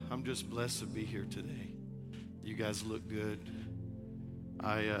I'm just blessed to be here today. You guys look good.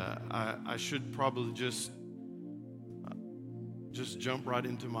 I should probably just jump right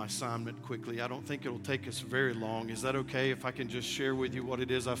into my assignment quickly. I don't think it'll take us very long. Is that okay if I can just share with you what it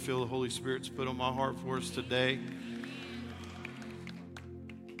is I feel the Holy Spirit's put on my heart for us today?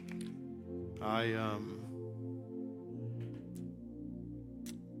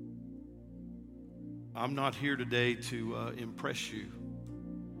 I'm not here today to impress you.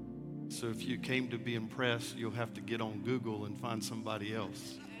 So if you came to be impressed, you'll have to get on Google and find somebody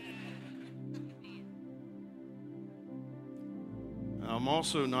else. I'm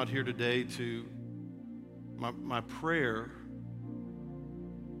also not here today to, my prayer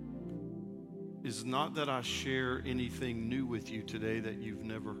is not that I share anything new with you today that you've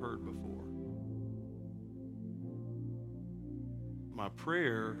never heard before. My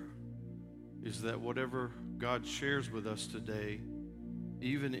prayer is that whatever God shares with us today,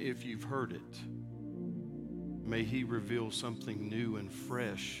 even if you've heard it, may He reveal something new and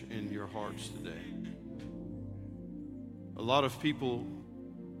fresh in your hearts today. A lot of people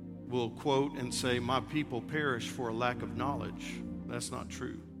will quote and say, "My people perish for a lack of knowledge." That's not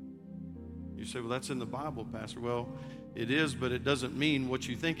true. You say, "Well, that's in the Bible, Pastor." Well, it is, but it doesn't mean what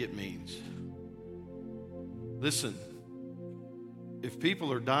you think it means. Listen, if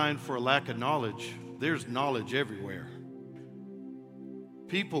people are dying for a lack of knowledge, there's knowledge everywhere.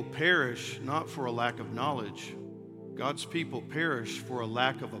 People perish not for a lack of knowledge. God's people perish for a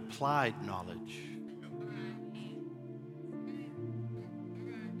lack of applied knowledge.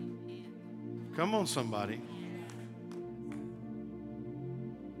 Come on, somebody.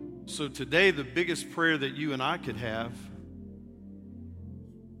 So today, the biggest prayer that you and I could have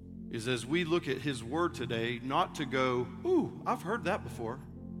is, as we look at His Word today, not to go, "Ooh, I've heard that before."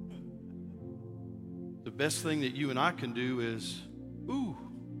 The best thing that you and I can do is, "Ooh,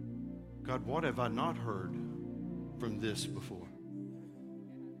 God, what have I not heard from this before?"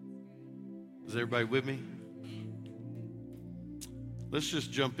 Is everybody with me? Let's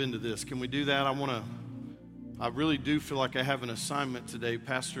just jump into this. Can we do that? I really do feel like I have an assignment today.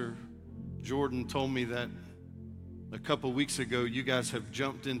 Pastor Jordan told me that a couple weeks ago, you guys have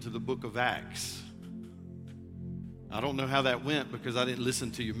jumped into the book of Acts. I don't know how that went because I didn't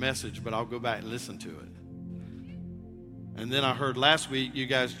listen to your message, but I'll go back and listen to it. And then I heard last week you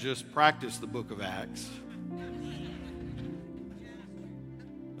guys just practiced the book of Acts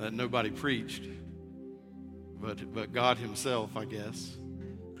that nobody preached, but God Himself, I guess.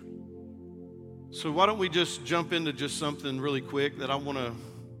 So why don't we just jump into just something really quick that I want to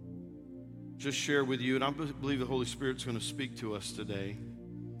just share with you, and I believe the Holy Spirit's going to speak to us today.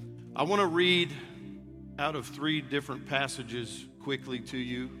 I want to read out of 3 different passages quickly to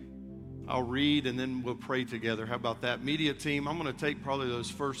you. I'll read and then we'll pray together. How about that? Media team, I'm going to take probably those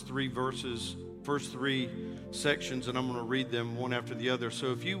first 3 verses, first 3 sections, and I'm going to read them one after the other.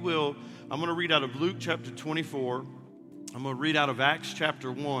 So if you will, I'm going to read out of Luke chapter 24. I'm going to read out of Acts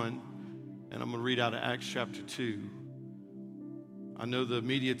chapter 1, and I'm going to read out of Acts chapter 2. I know the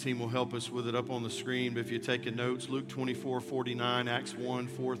media team will help us with it up on the screen, but if you're taking notes, Luke 24:49, Acts 1,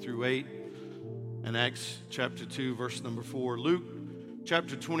 4 through 8, and Acts chapter 2, verse number 4. Luke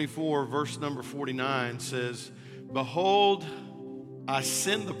chapter 24, verse number 49 says, "Behold, I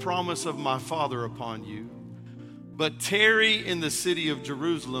send the promise of my Father upon you, but tarry in the city of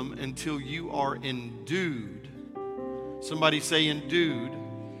Jerusalem until you are endued." Somebody say endued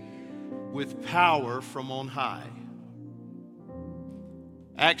with power from on high.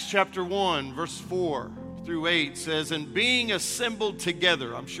 Acts chapter 1, verse 4 through 8 says, "And being assembled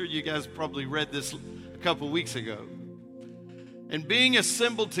together," I'm sure you guys probably read this a couple weeks ago. "And being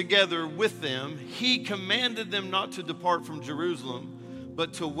assembled together with them, He commanded them not to depart from Jerusalem,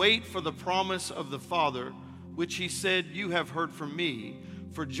 but to wait for the promise of the Father, which He said, 'You have heard from me.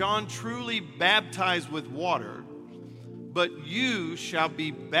 For John truly baptized with water, but you shall be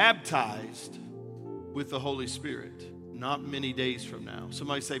baptized with the Holy Spirit not many days from now.'"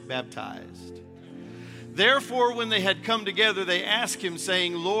 Somebody say baptized. "Therefore, when they had come together, they asked Him,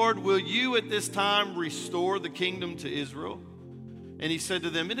 saying, 'Lord, will you at this time restore the kingdom to Israel?' And He said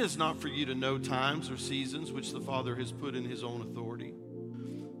to them, 'It is not for you to know times or seasons which the Father has put in His own authority.'"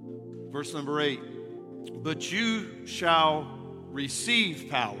 Verse number 8, "But you shall receive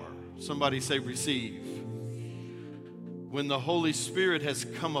power." Somebody say receive. "When the Holy Spirit has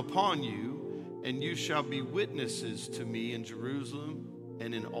come upon you, and you shall be witnesses to me in Jerusalem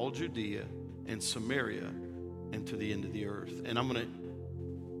and in all Judea and Samaria and to the end of the earth." And I'm going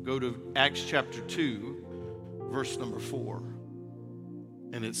to go to Acts chapter 2, verse number 4.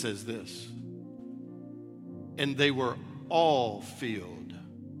 And it says this, "And they were all filled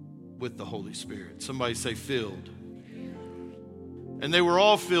with the Holy Spirit. Somebody say filled. And they were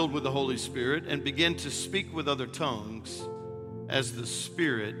all filled with the Holy Spirit and began to speak with other tongues as the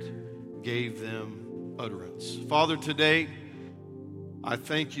Spirit gave them utterance. Father, today, I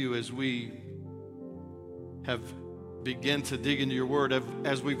thank you as we have begun to dig into your word,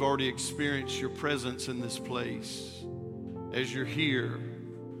 as we've already experienced your presence in this place. As you're here,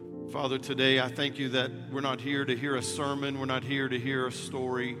 Father, today I thank you that we're not here to hear a sermon. We're not here to hear a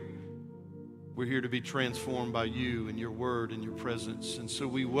story. We're here to be transformed by you and your word and your presence. And so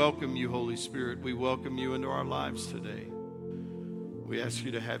we welcome you, Holy Spirit. We welcome you into our lives today. We ask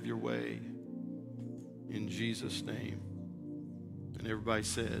you to have your way in Jesus' name. And everybody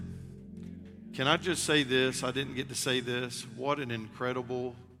said, can I just say this? I didn't get to say this. What an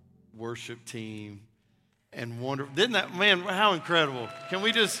incredible worship team and wonderful. Didn't that, man, how incredible. Can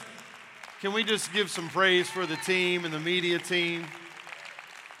we just give some praise for the team and the media team?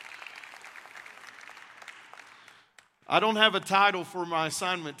 I don't have a title for my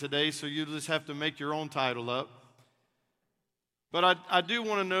assignment today, so you just have to make your own title up. But I do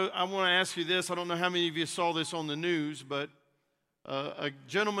want to know, I want to ask you this. I don't know how many of you saw this on the news, but a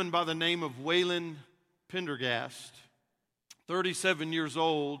gentleman by the name of Waylon Pendergast, 37 years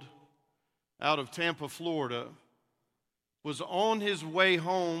old, out of Tampa, Florida, was on his way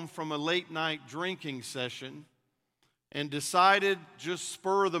home from a late night drinking session and decided, just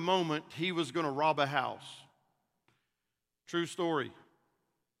spur of the moment, he was going to rob a house. True story.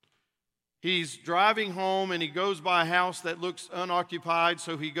 He's driving home and he goes by a house that looks unoccupied,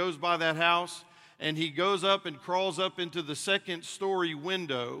 so he goes by that house and he goes up and crawls up into the second story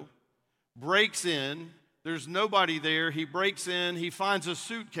window, breaks in. There's nobody there. He breaks in, he finds a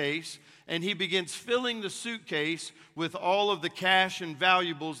suitcase, and he begins filling the suitcase with all of the cash and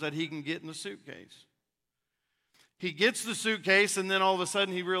valuables that he can get in the suitcase. He gets the suitcase, and then all of a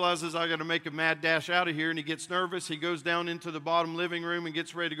sudden he realizes, I got to make a mad dash out of here, and he gets nervous. He goes down into the bottom living room and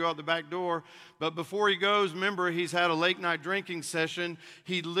gets ready to go out the back door. But before he goes, remember, he's had a late night drinking session.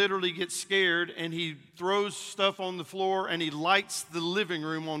 He literally gets scared, and he throws stuff on the floor, and he lights the living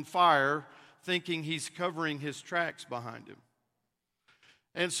room on fire, thinking he's covering his tracks behind him.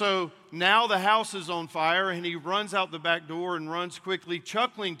 And so now the house is on fire, and he runs out the back door and runs quickly,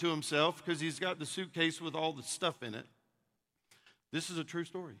 chuckling to himself because he's got the suitcase with all the stuff in it. This is a true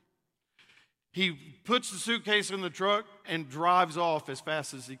story. He puts the suitcase in the truck and drives off as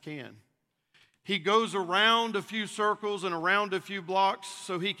fast as he can. He goes around a few circles and around a few blocks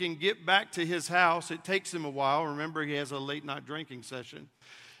so he can get back to his house. It takes him a while. Remember, he has a late night drinking session.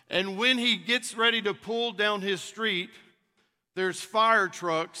 And when he gets ready to pull down his street, there's fire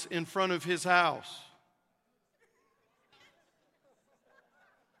trucks in front of his house.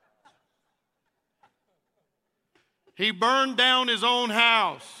 He burned down his own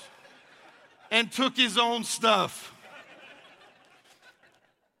house and took his own stuff.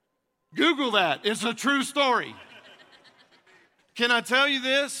 Google that. It's a true story. Can I tell you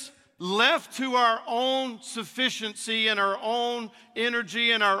this? Left to our own sufficiency and our own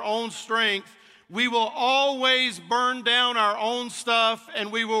energy and our own strength, we will always burn down our own stuff and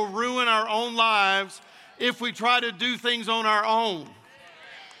we will ruin our own lives if we try to do things on our own.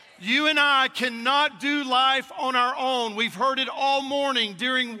 You and I cannot do life on our own. We've heard it all morning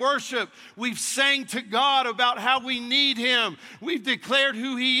during worship. We've sang to God about how we need Him. We've declared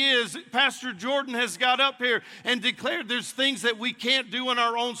who He is. Pastor Jordan has got up here and declared there's things that we can't do in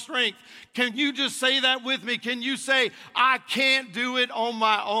our own strength. Can you just say that with me? Can you say, I can't do it on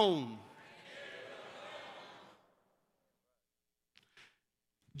my own?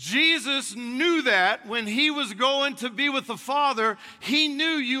 Jesus knew that when he was going to be with the Father. He knew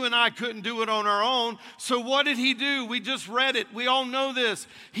you and I couldn't do it on our own. So what did he do? We just read it. We all know this.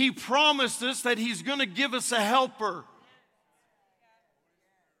 He promised us that he's going to give us a helper.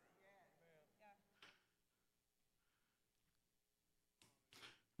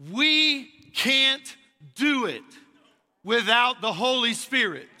 We can't do it without the Holy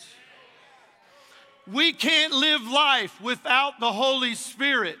Spirit. We can't live life without the Holy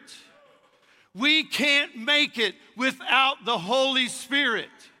Spirit. We can't make it without the Holy Spirit.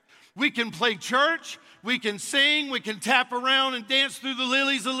 We can play church, we can sing, we can tap around and dance through the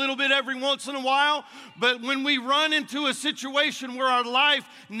lilies a little bit every once in a while, but when we run into a situation where our life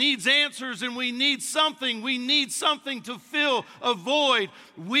needs answers and we need something to fill a void,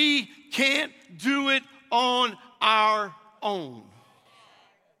 we can't do it on our own.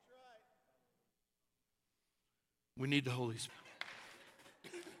 We need the Holy Spirit.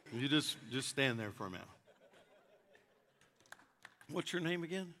 You just stand there for a minute. What's your name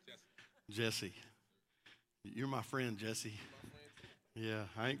again? Jesse. You're my friend, Jesse. Yeah,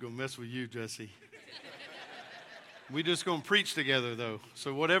 I ain't going to mess with you, Jesse. We just going to preach together, though.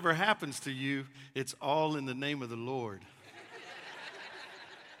 So whatever happens to you, it's all in the name of the Lord.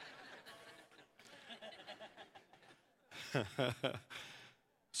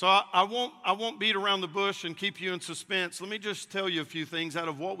 So I won't beat around the bush and keep you in suspense. Let me just tell you a few things out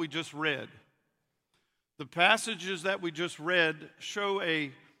of what we just read. The passages that we just read show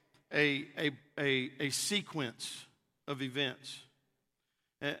a sequence of events,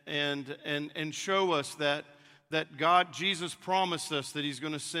 and show us that God, Jesus promised us that He's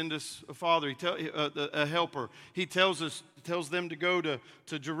going to send us a Father, a helper. He tells them to go to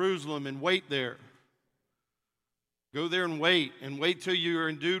Jerusalem and wait there. Go there and wait till you are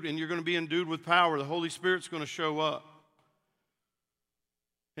endued, and you're going to be endued with power. The Holy Spirit's going to show up.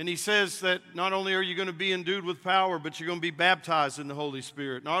 And He says that not only are you going to be endued with power, but you're going to be baptized in the Holy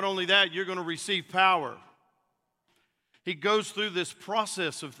Spirit. Not only that, you're going to receive power. He goes through this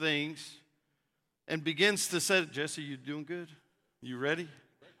process of things and begins to say, Jesse, you doing good? You ready?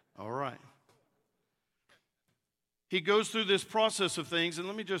 All right. He goes through this process of things, and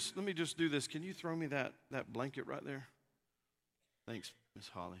let me just do this. Can you throw me that blanket right there? Thanks, Miss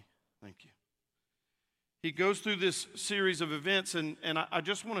Holly. Thank you. He goes through this series of events, and I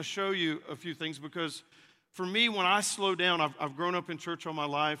just want to show you a few things, because for me, when I slow down, I've grown up in church all my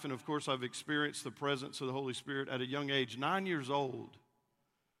life, and of course I've experienced the presence of the Holy Spirit at a young age. 9 years old,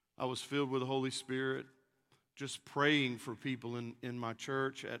 I was filled with the Holy Spirit, just praying for people in my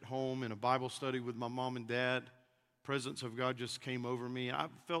church, at home, in a Bible study with my mom and dad. Presence of God just came over me. I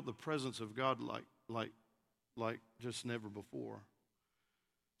felt the presence of God like just never before.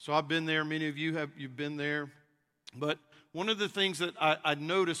 So I've been there. Many of you've been there. But one of the things that I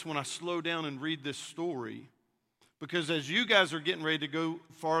noticed when I slow down and read this story, because as you guys are getting ready to go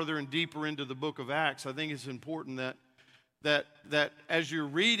farther and deeper into the book of Acts, I think it's important that as you're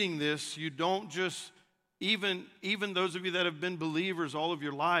reading this, you don't just, even those of you that have been believers all of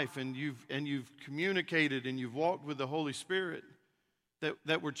your life, and you've communicated and you've walked with the Holy Spirit,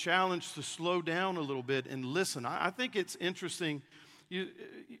 that we're challenged to slow down a little bit and listen. I think it's interesting.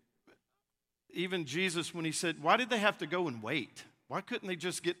 Even Jesus, when He said, why did they have to go and wait? Why couldn't they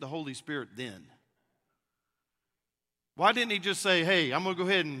just get the Holy Spirit then? Why didn't He just say, hey, I'm going to go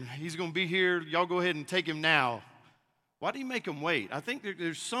ahead and He's going to be here. Y'all go ahead and take Him now. Why did He make them wait? I think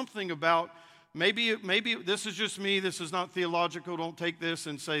there's something about, maybe this is just me. This is not theological. Don't take this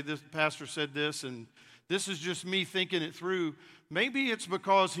and say this pastor said this, and this is just me thinking it through. Maybe it's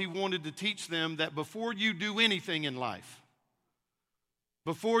because He wanted to teach them that before you do anything in life,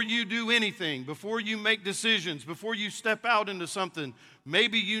 before you do anything, before you make decisions, before you step out into something,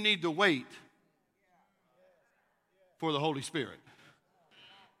 maybe you need to wait for the Holy Spirit.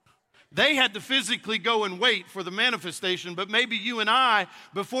 They had to physically go and wait for the manifestation, but maybe you and I,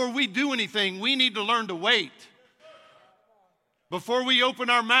 before we do anything, we need to learn to wait. Before we open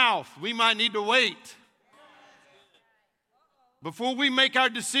our mouth, we might need to wait. Before we make our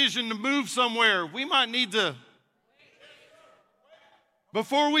decision to move somewhere, we might need to.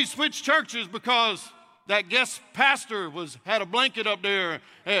 Before we switch churches because that guest pastor had a blanket up there,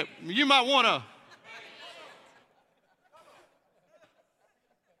 you might want to.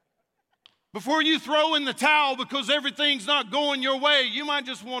 Before you throw in the towel because everything's not going your way, you might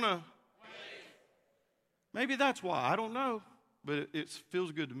just want to. Maybe that's why. I don't know, but it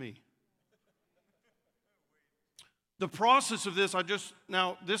feels good to me. The process of this,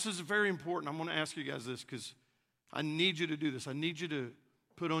 now this is very important. I'm going to ask you guys this because I need you to do this. I need you to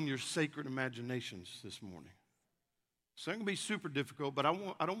put on your sacred imaginations this morning. It's not going to be super difficult, but I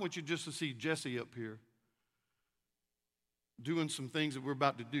don't want you just to see Jesse up here doing some things that we're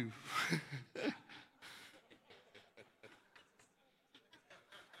about to do.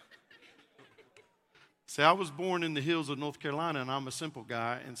 See, I was born in the hills of North Carolina, and I'm a simple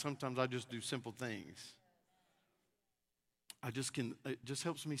guy, and sometimes I just do simple things. It just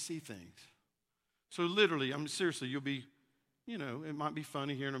helps me see things. So literally, seriously, you'll be, it might be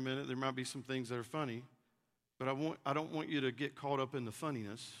funny here in a minute. There might be some things that are funny, but I don't want you to get caught up in the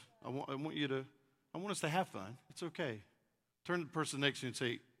funniness. I want us to have fun. It's okay. Turn to the person next to you and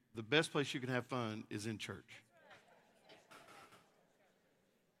say, the best place you can have fun is in church.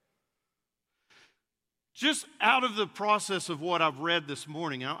 Just out of the process of what I've read this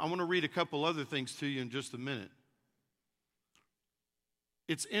morning, I want to read a couple other things to you in just a minute.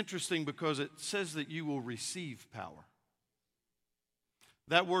 It's interesting because it says that you will receive power.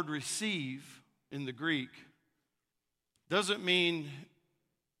 That word receive in the Greek doesn't mean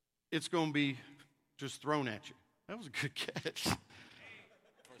it's going to be just thrown at you. That was a good catch.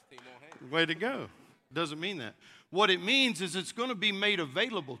 Way to go. Doesn't mean that. What it means is it's going to be made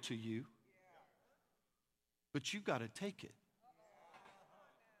available to you, but you got to take it.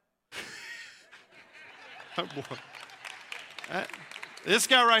 Oh, boy. This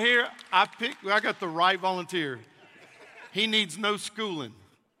guy right here, I got the right volunteer. He needs no schooling.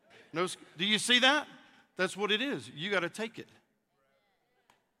 Do you see that? That's what it is. You got to take it.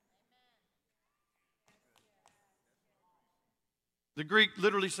 The Greek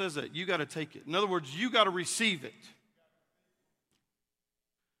literally says that. You got to take it. In other words, you got to receive it.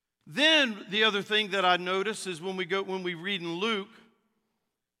 Then the other thing that I notice is when we read in Luke,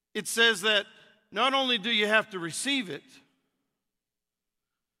 it says that not only do you have to receive it,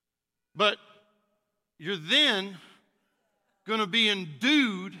 but you're then going to be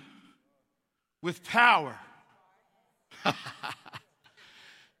endued with power.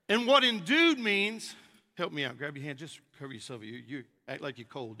 And what endued means, help me out, grab your hand, just cover yourself. You act like you're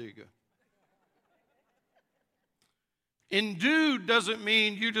cold. There you go. Endued doesn't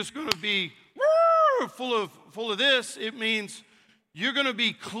mean you're just going to be full of this. It means you're going to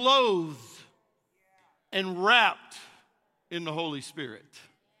be clothed and wrapped in the Holy Spirit,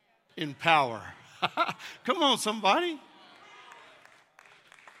 in power. Come on, somebody.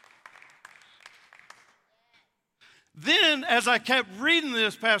 Then, as I kept reading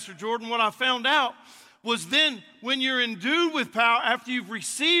this, Pastor Jordan, what I found out was then when you're endued with power, after you've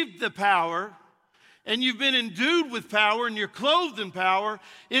received the power, and you've been endued with power, and you're clothed in power,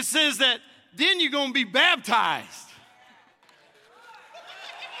 it says that then you're going to be baptized.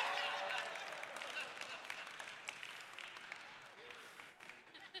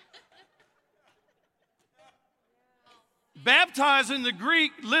 Baptized in the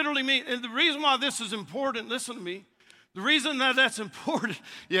Greek literally means, and the reason why this is important, listen to me, the reason that that's important,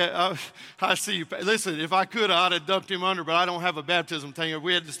 I see you. Listen, if I could, I'd have dumped him under, but I don't have a baptism tank.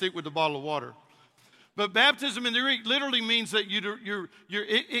 We had to stick with the bottle of water. But baptism in the Greek literally means that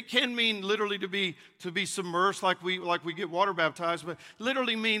it can mean literally to be submersed like we get water baptized, but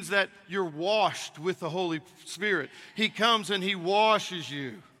literally means that you're washed with the Holy Spirit. He comes and he washes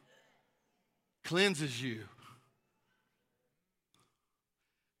you, cleanses you.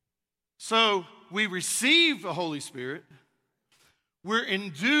 So we receive the Holy Spirit. We're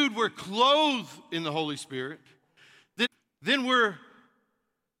endued, we're clothed in the Holy Spirit. Then we're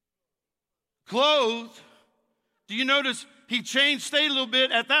clothed. Do you notice he changed state a little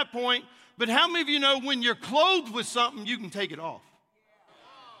bit at that point? But how many of you know when you're clothed with something, you can take it off?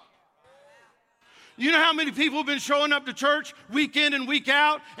 You know how many people have been showing up to church week in and week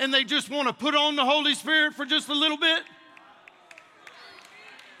out, and they just want to put on the Holy Spirit for just a little bit?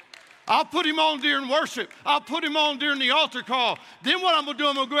 I'll put him on during worship. I'll put him on during the altar call. Then what I'm going to do,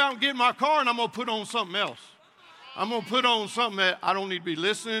 I'm going to go out and get in my car and I'm going to put on something else. I'm going to put on something that I don't need to be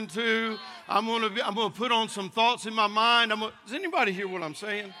listening to. I'm going to put on some thoughts in my mind. Does anybody hear what I'm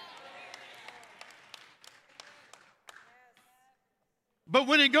saying? But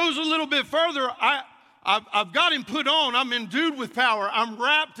when it goes a little bit further, I've got him put on. I'm endued with power. I'm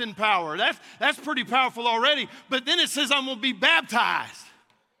wrapped in power. That's pretty powerful already. But then it says I'm going to be baptized.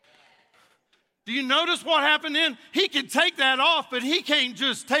 Do you notice what happened then? He can take that off, but he can't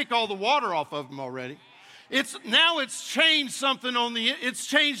just take all the water off of him already. Now it's changed something it's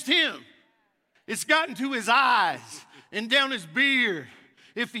changed him. It's gotten to his eyes and down his beard.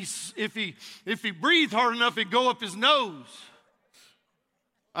 If he breathed hard enough, it'd go up his nose.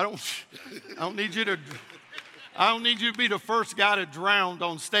 I don't need you to be the first guy to drown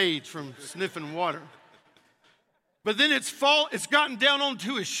on stage from sniffing water. But then it's gotten down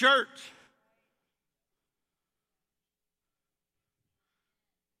onto his shirt.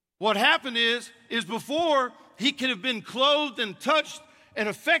 What happened is before he could have been clothed and touched and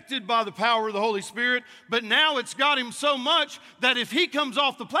affected by the power of the Holy Spirit, but now it's got him so much that if he comes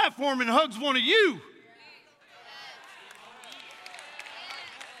off the platform and hugs one of you,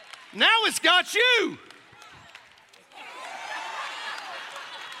 now it's got you.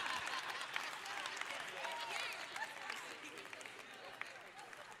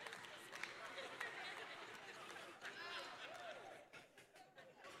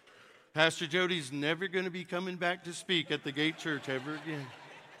 Pastor Jody's never going to be coming back to speak at the Gate Church ever again.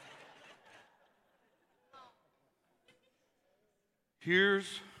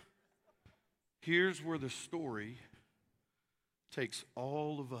 Here's where the story takes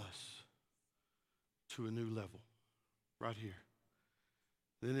all of us to a new level, right here.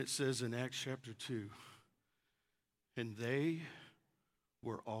 Then it says in Acts chapter 2, and they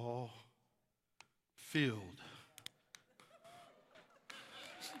were all filled.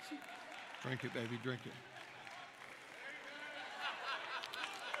 Drink it, baby, drink it.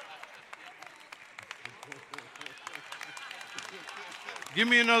 Give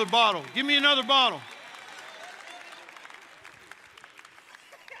me another bottle. Give me another bottle.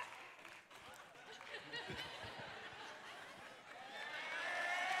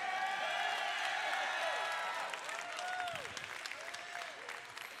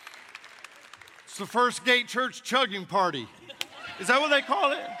 It's the First Gate Church chugging party. Is that what they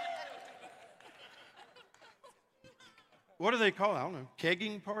call it? What do they call it? I don't know.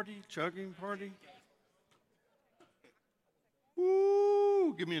 Kegging party? Chugging party?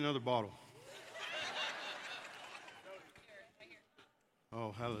 Woo! Give me another bottle.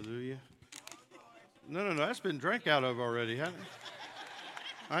 Oh, hallelujah. No. That's been drank out of already, hasn't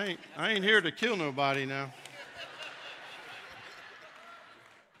it? I ain't here to kill nobody now.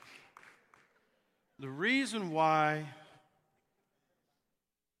 The reason why,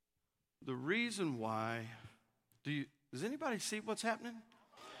 does anybody see what's happening?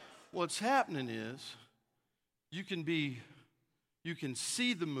 What's happening is you can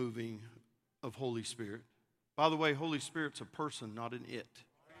see the moving of Holy Spirit. By the way, Holy Spirit's a person, not an it.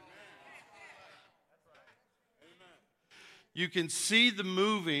 You can see the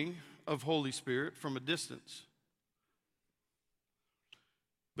moving of Holy Spirit from a distance.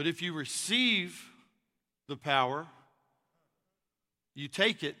 But if you receive the power, you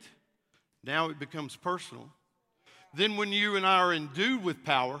take it, now it becomes personal. Then when you and I are endued with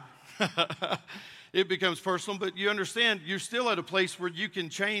power, it becomes personal, but you understand you're still at a place where you can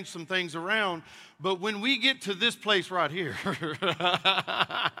change some things around. But when we get to this place right here,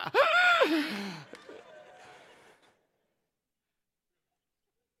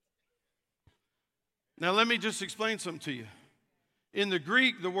 now let me just explain something to you. In the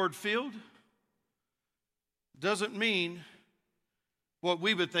Greek, the word filled doesn't mean what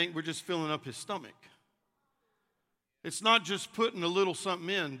we would think we're just filling up his stomach. It's not just putting a little something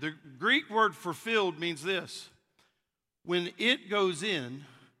in. The Greek word for filled means this. When it goes in,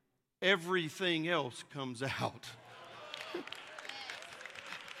 everything else comes out.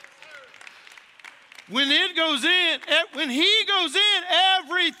 When it goes in, when he goes in,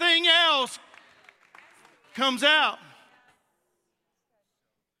 everything else comes out.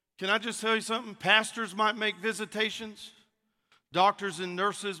 Can I just tell you something? Pastors might make visitations. Doctors and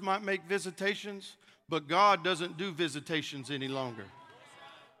nurses might make visitations. But God doesn't do visitations any longer.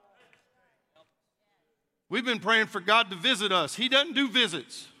 We've been praying for God to visit us. He doesn't do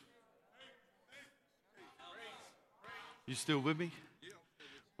visits. You still with me?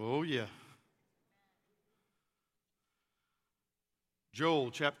 Oh, yeah. Joel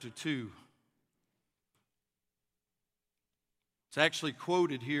chapter 2. It's actually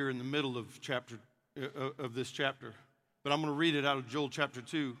quoted here in the middle of this chapter. But I'm going to read it out of Joel chapter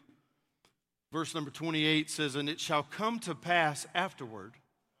 2. Verse number 28 says, "And it shall come to pass afterward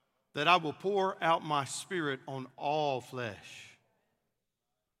that I will pour out my spirit on all flesh."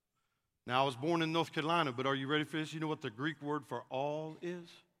 Now, I was born in North Carolina, but are you ready for this? You know what the Greek word for all is?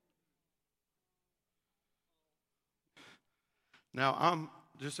 Now,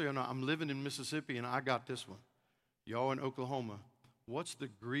 just so you know, I'm living in Mississippi, and I got this one. Y'all in Oklahoma, what's the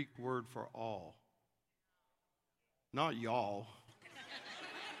Greek word for all? Not y'all.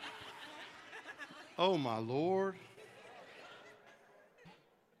 Oh, my Lord.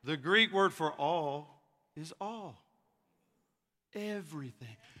 The Greek word for all is all.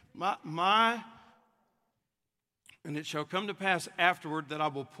 Everything. And it shall come to pass afterward that I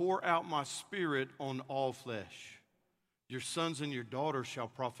will pour out my spirit on all flesh. Your sons and your daughters shall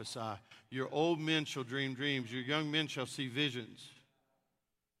prophesy. Your old men shall dream dreams. Your young men shall see visions.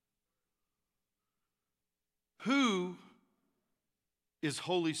 Who is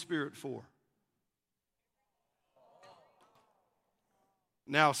Holy Spirit for?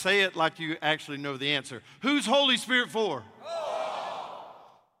 Now say it like you actually know the answer. Who's Holy Spirit for?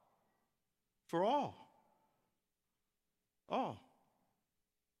 All. For all. All.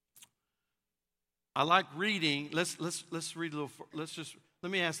 I like reading. Let's read a little.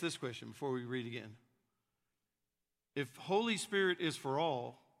 Let me ask this question before we read again. If Holy Spirit is for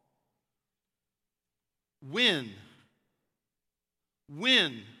all, when?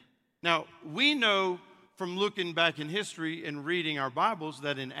 Now we know from looking back in history and reading our Bibles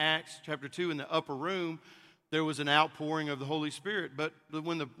that in Acts chapter 2 in the upper room there was an outpouring of the Holy Spirit. But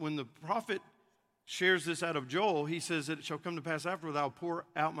when the prophet shares this out of Joel, he says that it shall come to pass afterward that I'll pour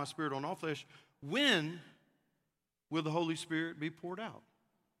out my spirit on all flesh. When will the Holy Spirit be poured out?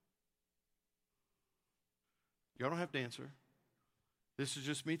 Y'all don't have to answer. This is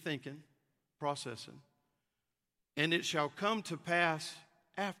just me thinking, processing. And it shall come to pass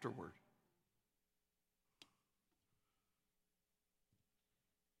afterward.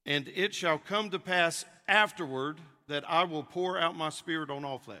 And it shall come to pass afterward that I will pour out my Spirit on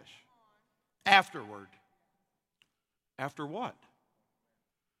all flesh. Afterward. After what?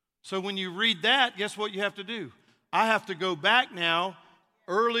 So when you read that, guess what you have to do? I have to go back now,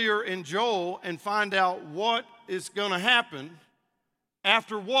 earlier in Joel, and find out what is going to happen.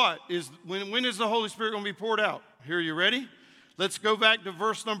 After what? When is the Holy Spirit going to be poured out? Here, you ready? Let's go back to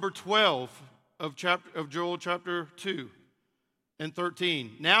verse number 12 of Joel chapter 2 and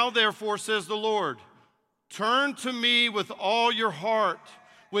 13. Now, therefore, says the Lord, turn to me with all your heart,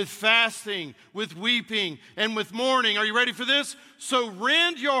 with fasting, with weeping, and with mourning. Are you ready for this? So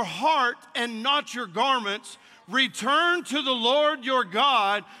rend your heart and not your garments. Return to the Lord your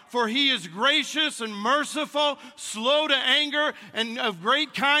God, for he is gracious and merciful, slow to anger, and of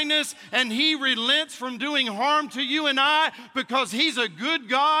great kindness, and he relents from doing harm to you and I, because he's a good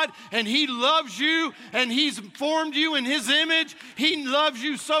God, and he loves you, and he's formed you in his image. He loves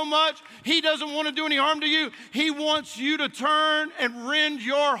you so much, he doesn't want to do any harm to you. He wants you to turn and rend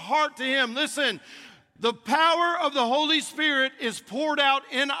your heart to him. Listen, the power of the Holy Spirit is poured out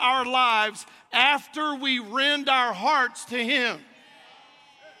in our lives after we rend our hearts to him.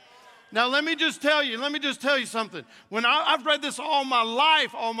 Now, let me just tell you something. When I've read this all my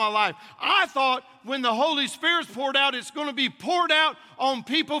life, I thought when the Holy Spirit's poured out, it's going to be poured out on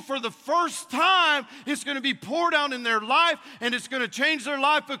people for the first time. It's going to be poured out in their life, and it's going to change their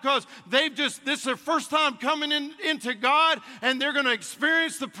life because this is their first time coming into God, and they're going to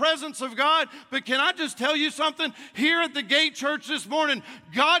experience the presence of God. But can I just tell you something? Here at the Gate Church this morning,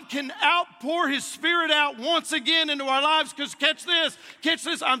 God can outpour his Spirit out once again into our lives, because catch this.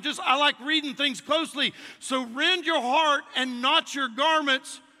 I like reading things closely. So rend your heart and not your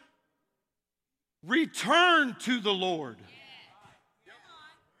garments. Return to the Lord.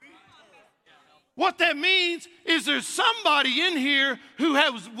 What that means is there's somebody in here who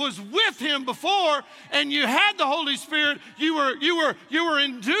was with him before, and you had the Holy Spirit. You were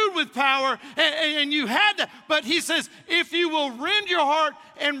endued with power, and you had that. But he says, if you will rend your heart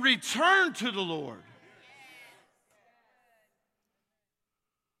and return to the Lord.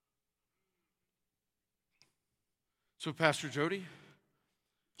 So, Pastor Jody,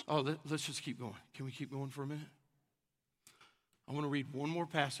 let's just keep going. Can we keep going for a minute? I want to read one more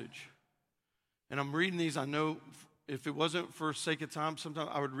passage. And I'm reading these. I know if it wasn't for sake of time, sometimes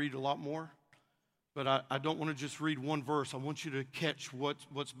I would read a lot more. But I don't want to just read one verse. I want you to catch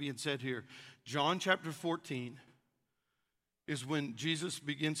what's being said here. John chapter 14 is when Jesus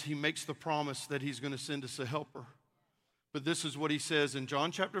begins. He makes the promise that he's going to send us a helper. But this is what he says in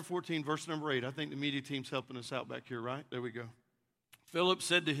John chapter 14, verse number 8. I think the media team's helping us out back here, right? There we go. Philip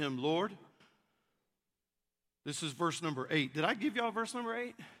said to him, Lord, this is verse number 8. Did I give y'all verse number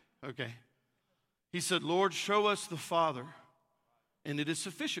 8? Okay. He said, Lord, show us the Father, and it is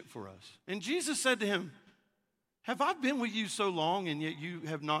sufficient for us. And Jesus said to him, have I been with you so long, and yet you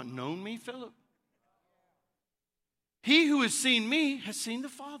have not known me, Philip? He who has seen me has seen the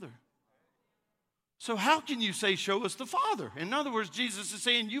Father. So how can you say, show us the Father? In other words, Jesus is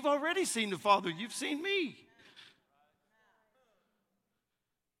saying, you've already seen the Father. You've seen me.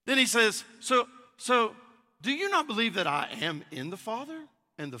 Then he says, so do you not believe that I am in the Father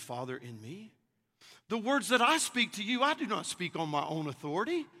and the Father in me? The words that I speak to you, I do not speak on my own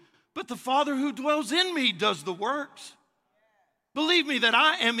authority, but the Father who dwells in me does the works. Believe me that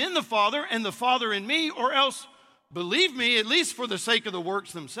I am in the Father and the Father in me, or else believe me at least for the sake of the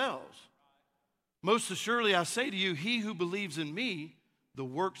works themselves. Most assuredly, I say to you, he who believes in me, the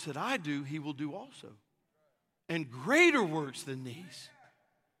works that I do, he will do also. And greater works than these.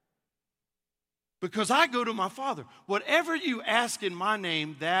 Because I go to my Father. Whatever you ask in my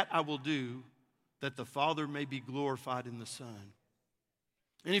name, that I will do, that the Father may be glorified in the Son.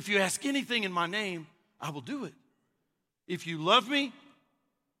 And if you ask anything in my name, I will do it. If you love me,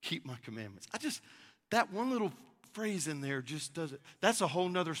 keep my commandments. That one little phrase in there just does it. That's a whole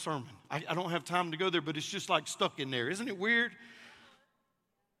nother sermon. I don't have time to go there, but it's just like stuck in there. Isn't it weird?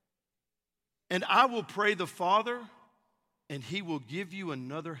 And I will pray the Father, and he will give you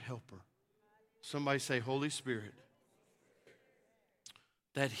another helper. Somebody say, Holy Spirit.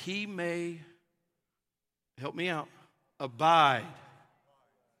 That he may, help me out, abide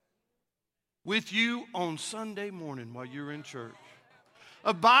with you on Sunday morning while you're in church.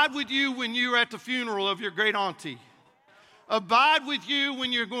 Abide with you when you're at the funeral of your great auntie. Abide with you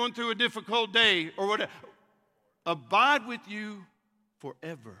when you're going through a difficult day or whatever. Abide with you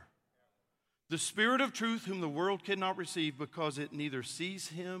forever. The Spirit of truth whom the world cannot receive because it neither sees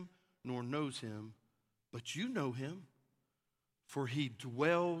him nor knows him, but you know him, for he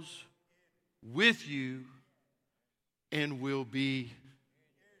dwells with you and will be.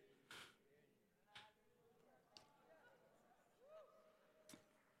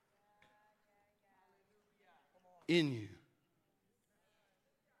 in you.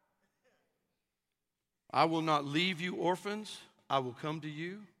 I will not leave you orphans. I will come to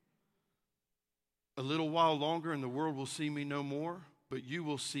you. A little while longer and the world will see me no more, but you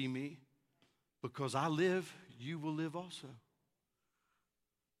will see me. Because I live, you will live also.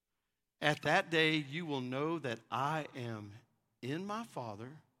 At that day, you will know that I am in my Father,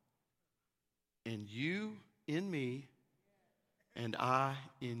 and you in me, and I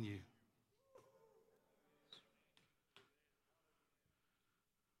in you.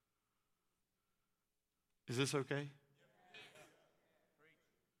 Is this okay?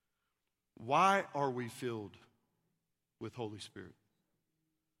 Why are we filled with Holy Spirit?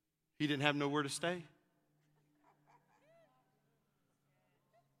 He didn't have nowhere to stay.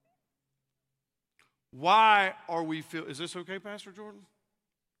 Why are we filled? Is this okay, Pastor Jordan?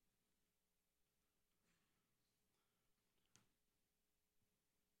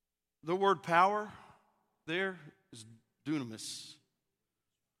 The word power there is dunamis.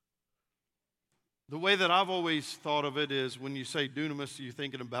 The way that I've always thought of it is when you say dunamis, you're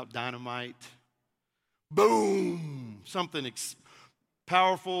thinking about dynamite. Boom! Something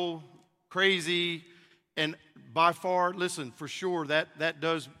powerful, crazy, and by far, listen, for sure, that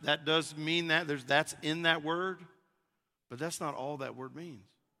does mean that. That's in that word, but that's not all that word means.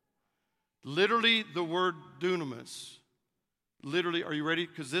 Literally, the word dunamis. Literally, are you ready?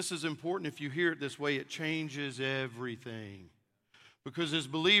 Because this is important. If you hear it this way, it changes everything. Because as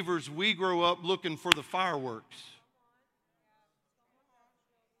believers, we grow up looking for the fireworks.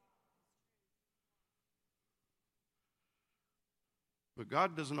 But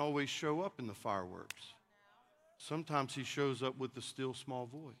God doesn't always show up in the fireworks. Sometimes He shows up with the still small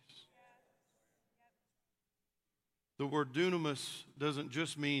voice. The word dunamis doesn't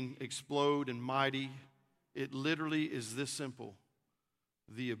just mean explode and mighty. It literally is this simple: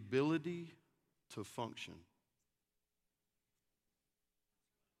 the ability to function.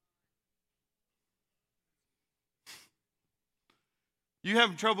 You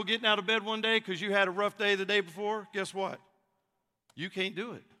having trouble getting out of bed one day because you had a rough day the day before? Guess what? You can't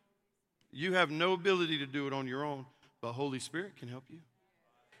do it. You have no ability to do it on your own, but Holy Spirit can help you.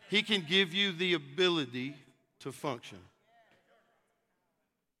 He can give you the ability to function.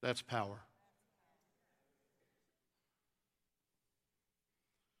 That's power.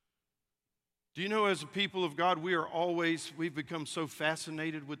 Do you know, as a people of God, we've become so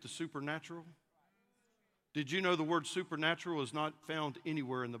fascinated with the supernatural? Did you know the word supernatural is not found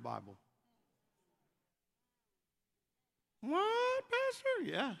anywhere in the Bible? What,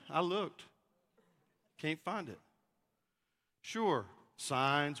 Pastor? Yeah, I looked. Can't find it. Sure,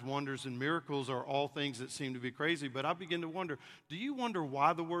 signs, wonders, and miracles are all things that seem to be crazy, but I begin to wonder, do you wonder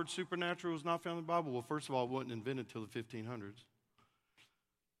why the word supernatural is not found in the Bible? Well, first of all, it wasn't invented until the 1500s.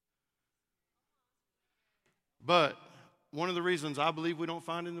 But one of the reasons I believe we don't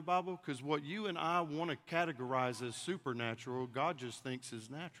find it in the Bible, because what you and I want to categorize as supernatural, God just thinks is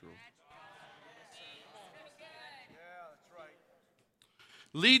natural.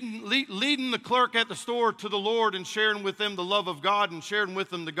 Leading the clerk at the store to the Lord and sharing with them the love of God and sharing with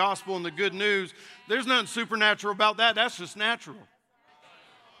them the gospel and the good news, there's nothing supernatural about that. That's just natural.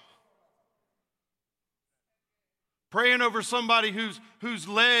 Praying over somebody whose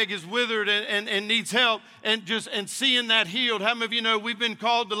leg is withered and needs help and seeing that healed. How many of you know we've been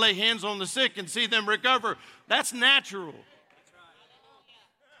called to lay hands on the sick and see them recover? That's natural.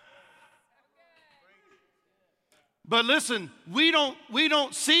 But listen, we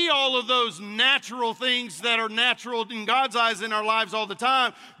don't see all of those natural things that are natural in God's eyes in our lives all the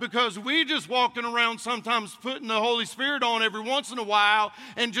time, because we just walking around sometimes putting the Holy Spirit on every once in a while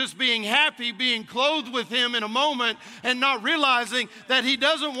and just being happy, being clothed with Him in a moment, and not realizing that He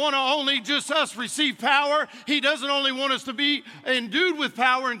doesn't want to only just us receive power. He doesn't only want us to be endued with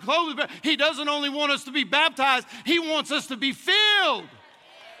power and clothed with power. He doesn't only want us to be baptized. He wants us to be filled.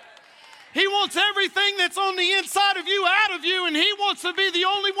 He wants everything that's on the inside of you out of you, and He wants to be the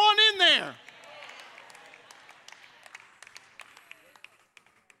only one in there.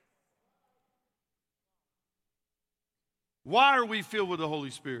 Why are we filled with the Holy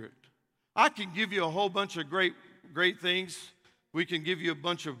Spirit? I can give you a whole bunch of great things. We can give you a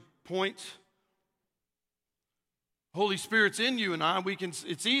bunch of points. Holy Spirit's in you and I.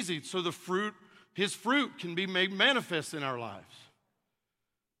 It's easy. So His fruit can be made manifest in our lives.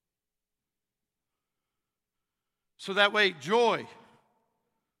 So that way, joy,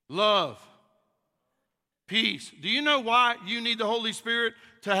 love, peace. Do you know why you need the Holy Spirit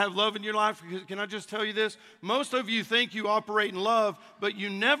to have love in your life? Can I just tell you this? Most of you think you operate in love, but you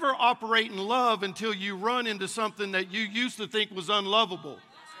never operate in love until you run into something that you used to think was unlovable.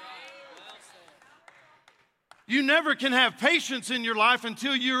 You never can have patience in your life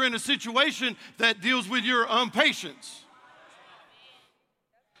until you're in a situation that deals with your impatience.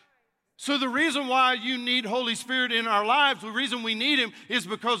 So the reason why you need Holy Spirit in our lives, the reason we need Him is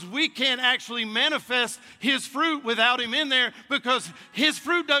because we can't actually manifest His fruit without Him in there, because His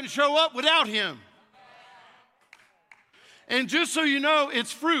fruit doesn't show up without Him. And just so you know,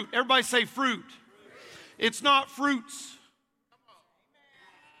 it's fruit. Everybody say fruit. It's not fruits.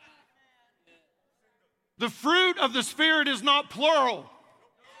 The fruit of the Spirit is not plural.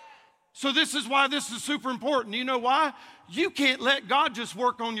 So this is why this is super important. You know why? You can't let God just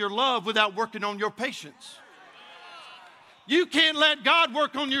work on your love without working on your patience. You can't let God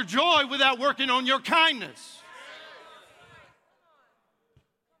work on your joy without working on your kindness.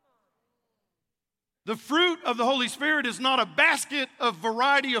 The fruit of the Holy Spirit is not a basket of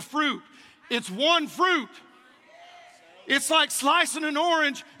variety of fruit. It's one fruit. It's like slicing an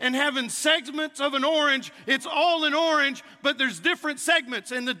orange and having segments of an orange. It's all an orange, but there's different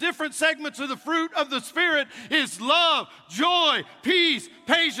segments. And the different segments of the fruit of the Spirit is love, joy, peace,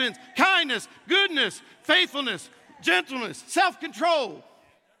 patience, kindness, goodness, faithfulness, gentleness, self-control.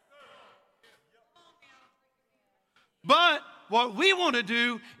 But what we want to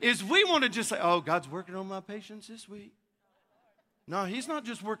do is we want to just say, oh, God's working on my patience this week. No, He's not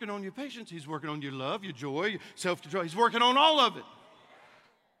just working on your patience. He's working on your love, your joy, your self-control. He's working on all of it.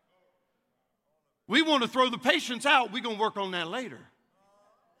 We want to throw the patience out. We're going to work on that later.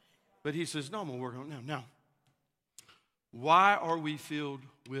 But He says, no, I'm going to work on it now. Now, why are we filled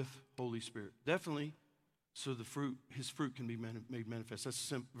with Holy Spirit? Definitely so His fruit can be made manifest.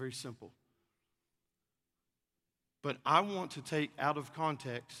 That's very simple. But I want to take out of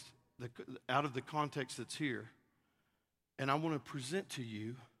the context that's here, and I want to present to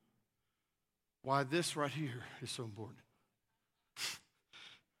you why this right here is so important.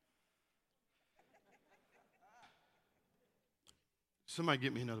 Somebody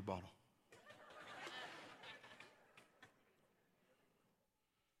get me another bottle.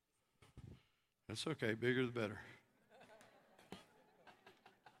 That's okay, bigger the better.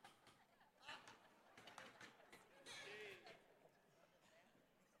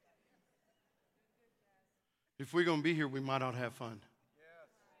 If we're going to be here, we might not have fun.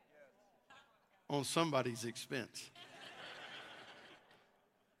 On somebody's expense.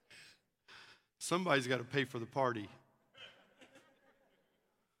 Somebody's got to pay for the party.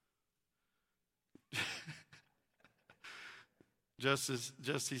 Justice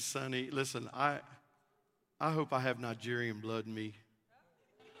Sonny, listen, I hope I have Nigerian blood in me.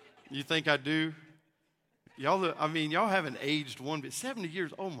 You think I do? Y'all haven't aged one bit. 70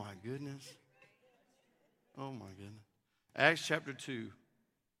 years, oh my goodness. Oh my goodness. Acts chapter 2.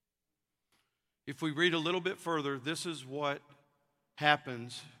 If we read a little bit further, this is what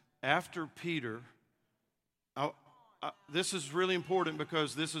happens after Peter. This is really important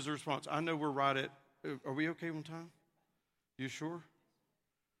because this is the response. I know we're right at, are we okay on time? You sure?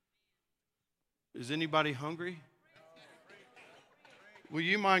 Is anybody hungry? Will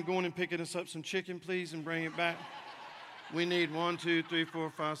you mind going and picking us up some chicken, please, and bring it back? We need 1, 2, 3,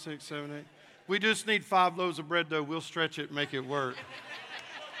 4, 5, 6, 7, 8. We just need 5 loaves of bread, though. We'll stretch it and make it work.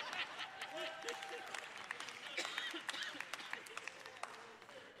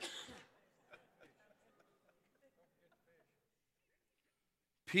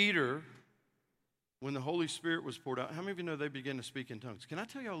 Peter, when the Holy Spirit was poured out, how many of you know they began to speak in tongues? Can I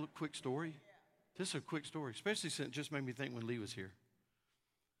tell you a quick story? This is a quick story, especially since it just made me think when Lee was here.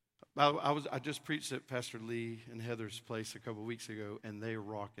 I just preached at Pastor Lee and Heather's place a couple of weeks ago, and they are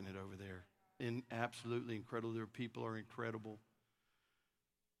rocking it over there. Absolutely incredible. Their people are incredible.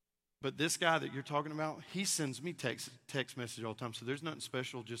 But this guy that you're talking about, he sends me text message all the time. So there's nothing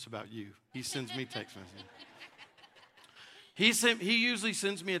special just about you. He sends me text message. He usually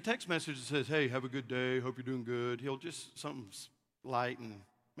sends me a text message that says, hey, have a good day. Hope you're doing good. He'll just something light and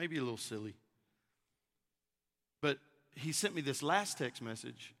maybe a little silly. But he sent me this last text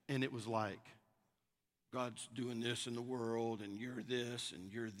message, and it was like, God's doing this in the world, and you're this,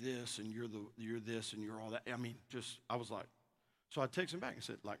 and you're this, and you're this, and you're all that. I mean, I was like, so I texted him back and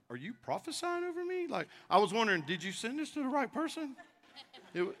said, like, are you prophesying over me? Like, I was wondering, did you send this to the right person?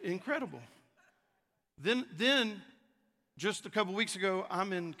 Incredible. Then, just a couple weeks ago,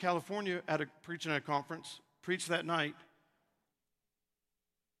 I'm in California preaching at a conference, preached that night.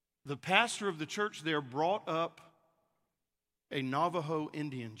 The pastor of the church there brought up a Navajo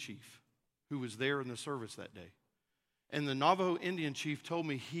Indian chief who was there in the service that day. And the Navajo Indian chief told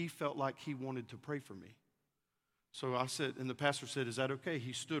me he felt like he wanted to pray for me. So I said, and the pastor said, is that okay?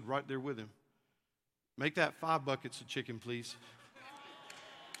 He stood right there with him. Make that 5 buckets of chicken, please.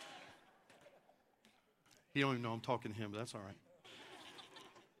 He don't even know I'm talking to him, but that's all right.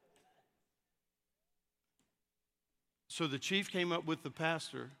 So the chief came up with the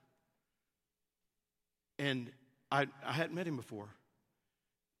pastor, and I hadn't met him before.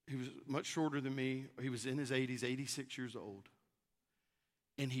 He was much shorter than me. He was in his 80s, 86 years old.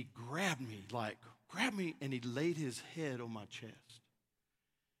 And he grabbed me, and he laid his head on my chest.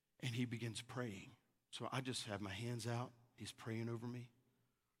 And he begins praying. So I just have my hands out. He's praying over me.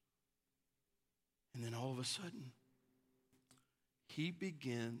 And then all of a sudden, he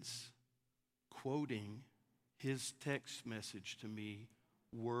begins quoting his text message to me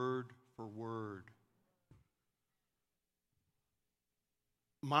word for word.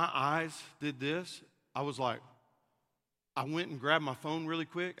 My eyes did this. I was like, I went and grabbed my phone really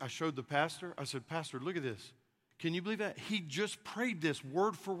quick. I showed the pastor. I said, Pastor, look at this. Can you believe that? He just prayed this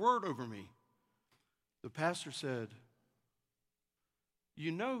word for word over me. The pastor said,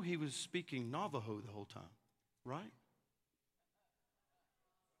 you know he was speaking Navajo the whole time, right?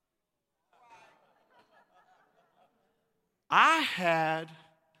 I had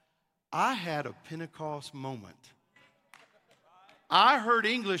a Pentecost moment. I heard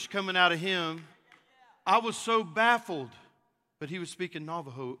English coming out of him. I was so baffled. But he was speaking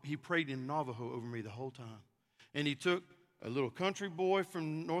Navajo. He prayed in Navajo over me the whole time. And he took a little country boy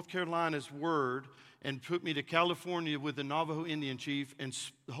from North Carolina's word and put me to California with the Navajo Indian chief, and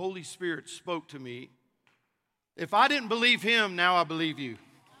the Holy Spirit spoke to me. If I didn't believe him, now I believe you.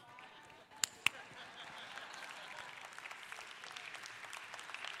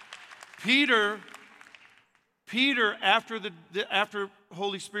 Peter, after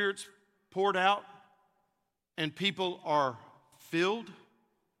Holy Spirit's poured out and people are filled,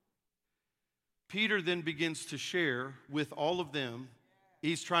 Peter then begins to share with all of them.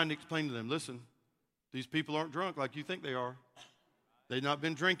 He's trying to explain to them, listen, these people aren't drunk like you think they are. They've not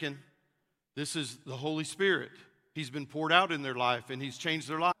been drinking. This is the Holy Spirit. He's been poured out in their life, and he's changed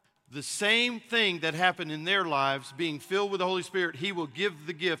their life. The same thing that happened in their lives, being filled with the Holy Spirit, he will give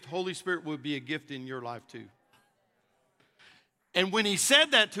the gift. Holy Spirit will be a gift in your life too. And when he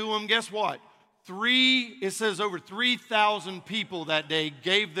said that to them, guess what? It says over 3,000 people that day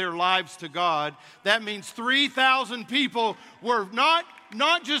gave their lives to God. That means 3,000 people were not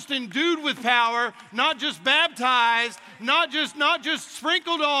just endued with power, not just baptized, not just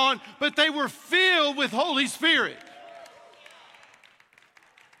sprinkled on, but they were filled with Holy Spirit.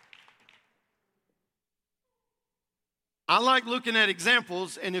 I like looking at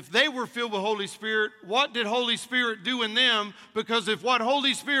examples, and if they were filled with Holy Spirit, what did Holy Spirit do in them? Because if what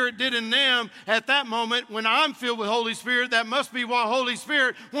Holy Spirit did in them at that moment, when I'm filled with Holy Spirit, that must be what Holy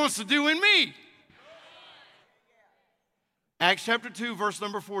Spirit wants to do in me. Acts chapter 2, verse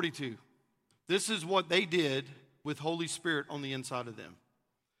number 42. This is what they did with Holy Spirit on the inside of them.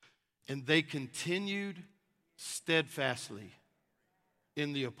 And they continued steadfastly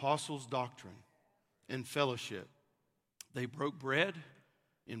in the apostles' doctrine and fellowship. They broke bread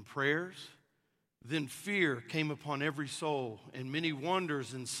in prayers. Then fear came upon every soul, and many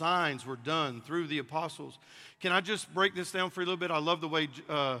wonders and signs were done through the apostles. Can I just break this down for you a little bit? I love the way,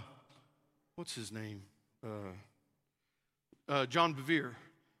 what's his name? John Bevere.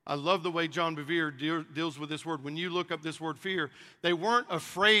 I love the way John Bevere deals with this word. When you look up this word fear, they weren't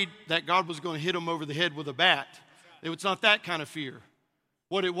afraid that God was going to hit them over the head with a bat. It's not that kind of fear.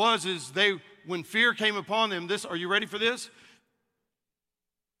 What it was is when fear came upon them, are you ready for this?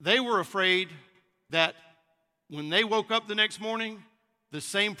 They were afraid that when they woke up the next morning, the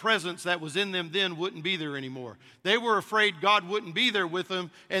same presence that was in them then wouldn't be there anymore. They were afraid God wouldn't be there with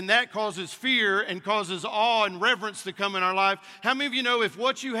them, and that causes fear and causes awe and reverence to come in our life. How many of you know if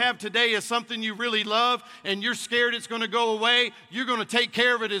what you have today is something you really love and you're scared it's going to go away, you're going to take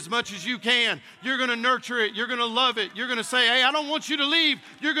care of it as much as you can. You're going to nurture it. You're going to love it. You're going to say, hey, I don't want you to leave.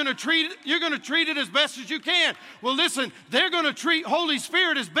 You're going to treat it as best as you can. Well, listen, they're going to treat Holy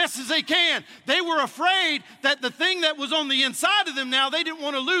Spirit as best as they can. They were afraid that the thing that was on the inside of them now, they didn't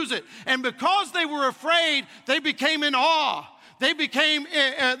want to lose it. And because they were afraid, they became in awe. They became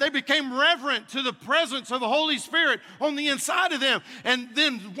reverent to the presence of the Holy Spirit on the inside of them. And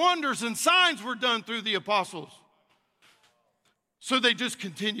then wonders and signs were done through the apostles. So they just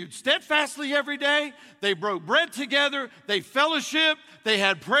continued steadfastly every day. They broke bread together. They fellowshiped. They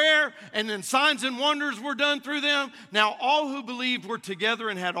had prayer. And then signs and wonders were done through them. Now all who believed were together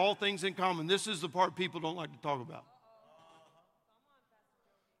and had all things in common. This is the part people don't like to talk about.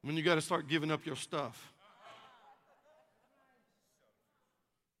 When you got to start giving up your stuff.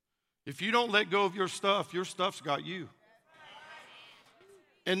 If you don't let go of your stuff's got you.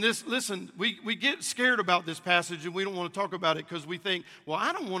 And this, listen, we get scared about this passage and we don't want to talk about it because we think, well,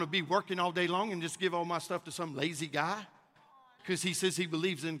 I don't want to be working all day long and just give all my stuff to some lazy guy because he says he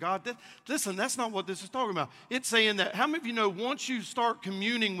believes in God. Listen, that's not what this is talking about. It's saying that, how many of you know once you start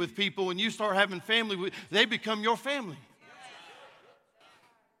communing with people and you start having family, they become your family.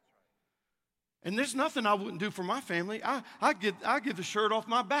 And there's nothing I wouldn't do for my family. I give the shirt off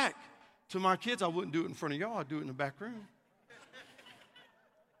my back to my kids. I wouldn't do it in front of y'all. I'd do it in the back room.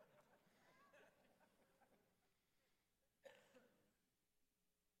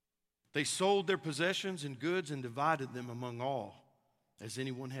 They sold their possessions and goods and divided them among all, as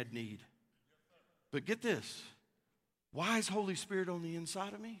anyone had need. But get this. Why is Holy Spirit on the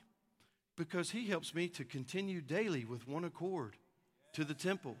inside of me? Because he helps me to continue daily with one accord to the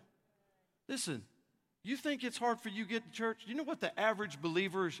temple. Listen, you think it's hard for you to get to church? You know what the average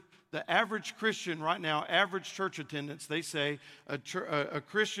believers, the average Christian right now, average church attendance, they say a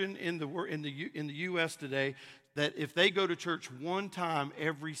Christian in the U.S. today, that if they go to church one time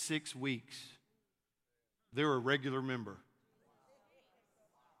every 6 weeks, they're a regular member.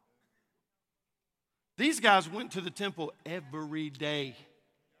 These guys went to the temple every day.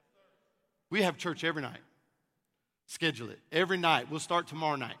 We have church every night. Schedule it. Every night. We'll start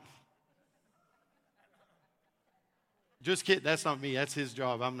tomorrow night. Just kidding. That's not me. That's his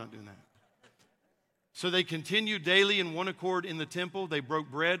job. I'm not doing that. So they continued daily in one accord in the temple. They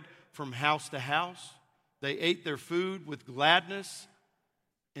broke bread from house to house. They ate their food with gladness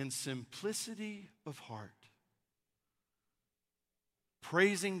and simplicity of heart,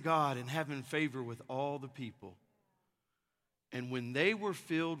 praising God and having favor with all the people. And when they were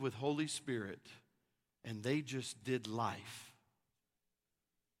filled with Holy Spirit and they just did life,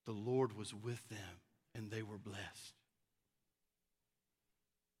 the Lord was with them and they were blessed.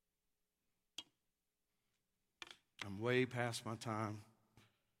 I'm way past my time.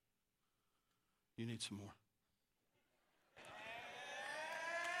 You need some more.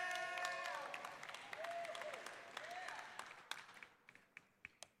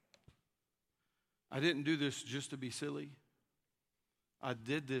 I didn't do this just to be silly. I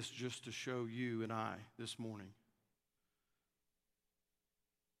did this just to show you and I this morning.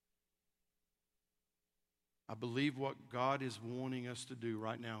 I believe what God is wanting us to do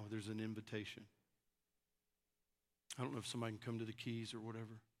right now, there's an invitation. I don't know if somebody can come to the keys or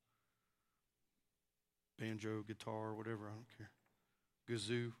whatever. Banjo, guitar, whatever, I don't care.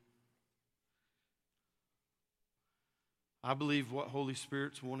 Kazoo. I believe what Holy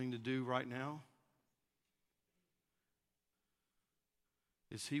Spirit's wanting to do right now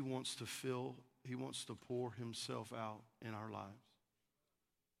is He wants to pour Himself out in our lives.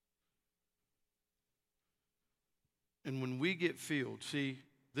 And when we get filled, see,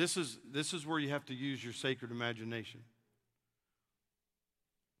 this is where you have to use your sacred imagination.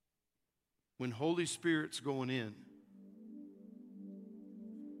 When Holy Spirit's going in,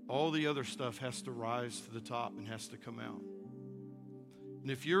 all the other stuff has to rise to the top and has to come out.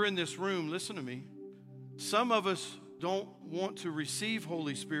 And if you're in this room, listen to me, some of us don't want to receive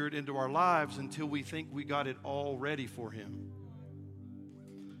Holy Spirit into our lives until we think we got it all ready for Him.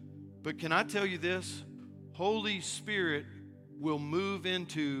 But can I tell you this? Holy Spirit will move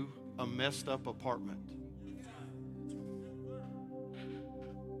into a messed up apartment.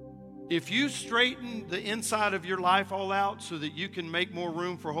 If you straighten the inside of your life all out so that you can make more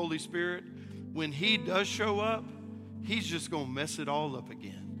room for Holy Spirit, when He does show up, He's just going to mess it all up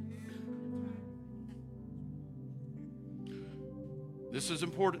again. This is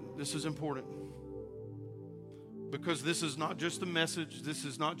important. This is important. Because this is not just a message. This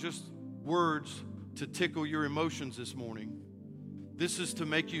is not just words to tickle your emotions this morning. This is to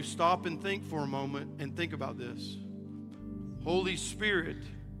make you stop and think for a moment and think about this. Holy Spirit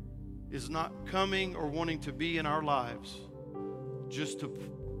is not coming or wanting to be in our lives just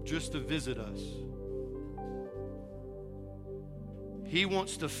to visit us. He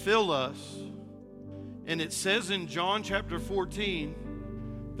wants to fill us. And it says in John chapter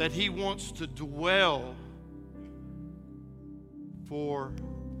 14 that He wants to dwell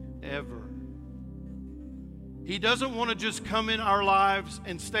forever. He doesn't want to just come in our lives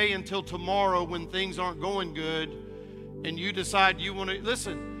and stay until tomorrow when things aren't going good and you decide you want to.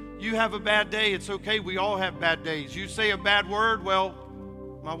 Listen, you have a bad day. It's okay. We all have bad days. You say a bad word. Well,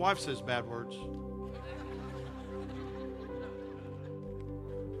 my wife says bad words.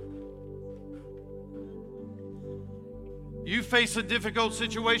 You face a difficult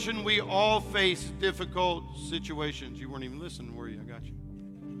situation. We all face difficult situations. You weren't even listening, were you? I got you.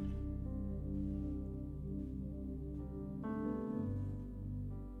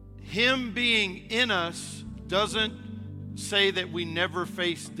 Him being in us doesn't say that we never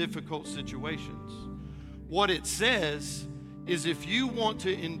face difficult situations. What it says is if you want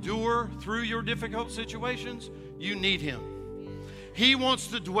to endure through your difficult situations, you need Him. He wants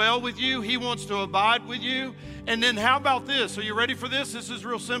to dwell with you. He wants to abide with you. And then how about this? Are you ready for this? This is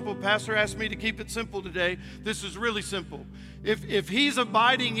real simple. Pastor asked me to keep it simple today. This is really simple. If He's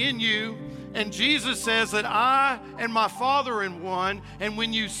abiding in you, and Jesus says that I and my Father are in one, and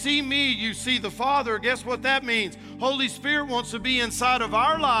when you see me, you see the Father, guess what that means? Holy Spirit wants to be inside of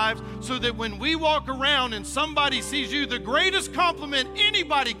our lives so that when we walk around and somebody sees you, the greatest compliment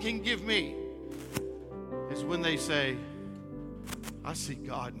anybody can give me is when they say, I see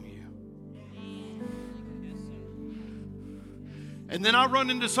God in you. And then I run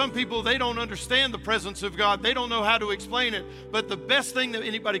into some people, they don't understand the presence of God. They don't know how to explain it. But the best thing that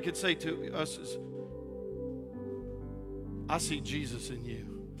anybody could say to us is, I see Jesus in you.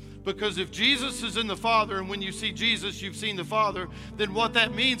 Because if Jesus is in the Father, and when you see Jesus, you've seen the Father, then what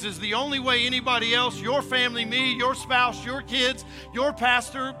that means is the only way anybody else, your family, me, your spouse, your kids, your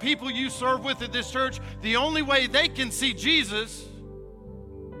pastor, people you serve with at this church, the only way they can see Jesus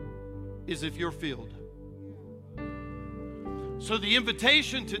is if you're filled. So the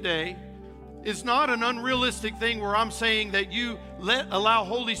invitation today is not an unrealistic thing where I'm saying that you allow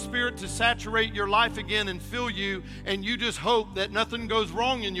Holy Spirit to saturate your life again and fill you, and you just hope that nothing goes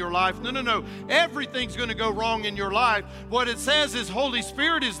wrong in your life. No. Everything's going to go wrong in your life. What it says is Holy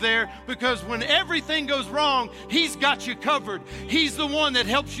Spirit is there because when everything goes wrong, He's got you covered. He's the one that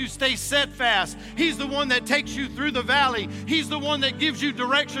helps you stay steadfast. He's the one that takes you through the valley. He's the one that gives you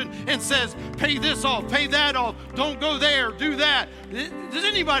direction and says, pay this off, pay that off. Don't go there, do that. Does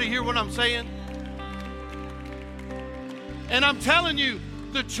anybody hear what I'm saying? And I'm telling you,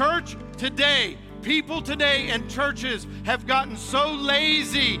 the church today, people today and churches have gotten so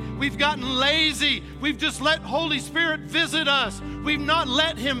lazy. We've gotten lazy. We've just let Holy Spirit visit us. We've not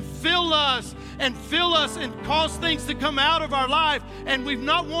let Him fill us and cause things to come out of our life. And we've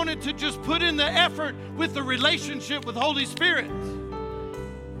not wanted to just put in the effort with the relationship with Holy Spirit.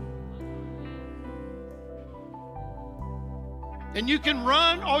 And you can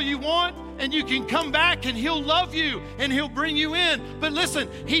run all you want, and you can come back, and He'll love you, and He'll bring you in. But listen,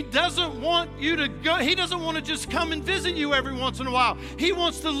 He doesn't want you to go. He doesn't want to just come and visit you every once in a while. He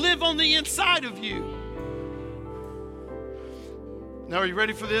wants to live on the inside of you. Now, are you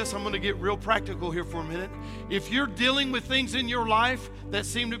ready for this? I'm going to get real practical here for a minute. If you're dealing with things in your life that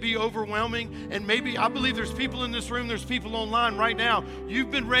seem to be overwhelming, and maybe, I believe there's people in this room, there's people online right now, you've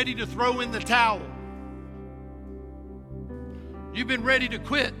been ready to throw in the towel. You've been ready to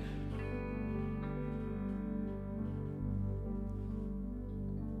quit.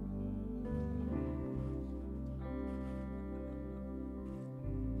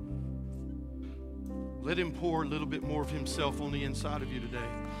 Let Him pour a little bit more of Himself on the inside of you today.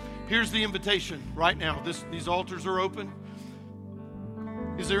 Here's the invitation right now. These altars are open.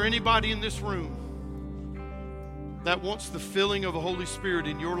 Is there anybody in this room that wants the filling of the Holy Spirit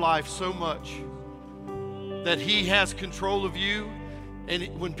in your life so much that He has control of you,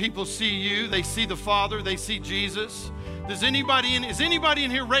 and when people see you, they see the Father, they see Jesus? Is anybody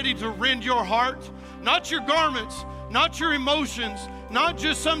in here ready to rend your heart? Not your garments, not your emotions, not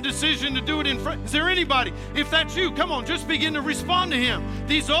just some decision to do it in front. Is there anybody? If that's you, come on, just begin to respond to Him.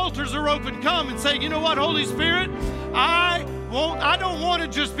 These altars are open. Come and say, you know what, Holy Spirit, I don't want to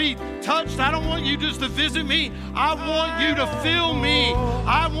just be touched. I don't want you just to visit me. I want you to fill me.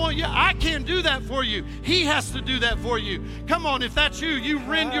 I want you. I can't do that for you. He has to do that for you. Come on, if that's you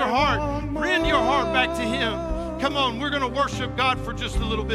rend your heart back to Him. Come on, we're going to worship God for just a little bit.